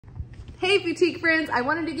Hey boutique friends, I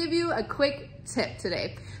wanted to give you a quick tip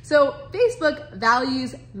today. So Facebook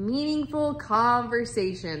values meaningful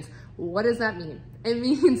conversations. What does that mean? It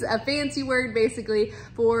means a fancy word basically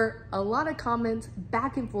for a lot of comments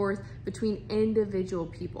back and forth between individual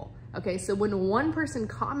people. Okay, so when one person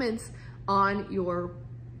comments on your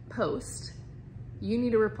post, you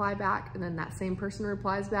need to reply back, and then that same person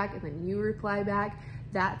replies back, and then you reply back.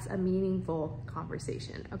 That's a meaningful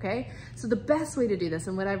conversation, okay? So the best way to do this,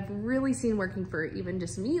 and what I've really seen working for even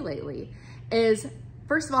just me lately, is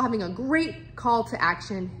first of all, having a great call to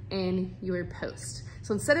action in your post.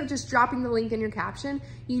 So instead of just dropping the link in your caption,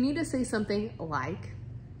 you need to say something like,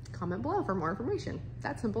 comment below for more information.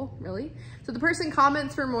 That's simple, really. So the person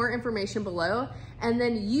comments for more information below, and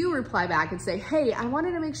then you reply back and say, hey, I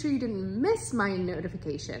wanted to make sure you didn't miss my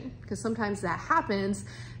notification, because sometimes that happens,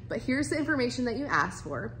 but here's the information that you asked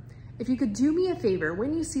for. If you could do me a favor,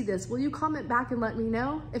 when you see this, will you comment back and let me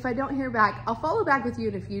know? If I don't hear back, I'll follow back with you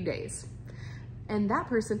in a few days. And that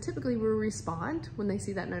person typically will respond when they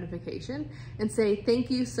see that notification and say,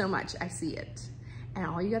 thank you so much, I see it. And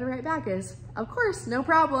all you gotta write back is, of course, no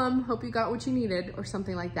problem, hope you got what you needed, or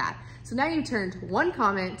something like that. So now you've turned one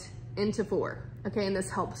comment into 4, okay? And this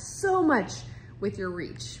helps so much with your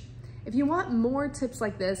reach. If you want more tips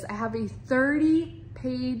like this, I have a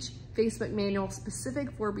 30-page Facebook manual specific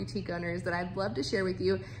for boutique owners that I'd love to share with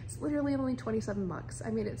you. It's literally only 27 bucks. I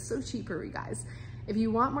made it so cheap for you guys. If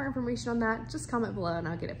you want more information on that, just comment below and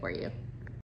I'll get it for you.